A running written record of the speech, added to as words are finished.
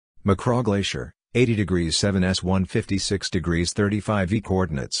McCraw Glacier, 80 degrees 7s 156 degrees 35 E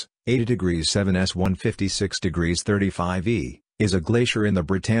coordinates, 80 degrees 7s 156 degrees 35 E, is a glacier in the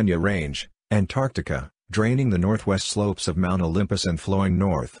Britannia Range, Antarctica, draining the northwest slopes of Mount Olympus and flowing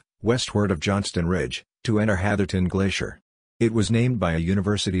north, westward of Johnston Ridge, to enter Hatherton Glacier. It was named by a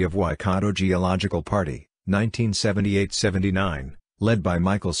University of Waikato Geological Party, 1978-79, led by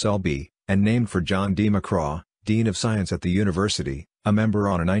Michael Selby, and named for John D. McCraw, Dean of Science at the university, a member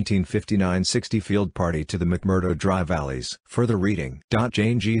on a 1959-60 field party to the McMurdo Dry Valleys. Further reading.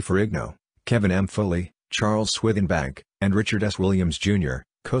 Jane G. Ferrigno, Kevin M. Foley, Charles Swithenbank, and Richard S. Williams, Jr.,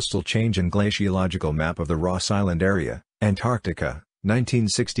 Coastal Change and Glaciological Map of the Ross Island Area, Antarctica,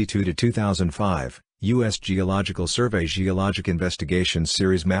 1962-2005, U.S. Geological Survey Geologic Investigations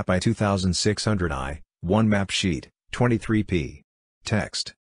Series Map I 2600 I, 1 map sheet, 23p.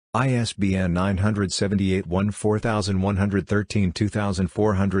 Text. ISBN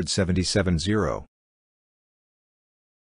 978-14113-2477-0.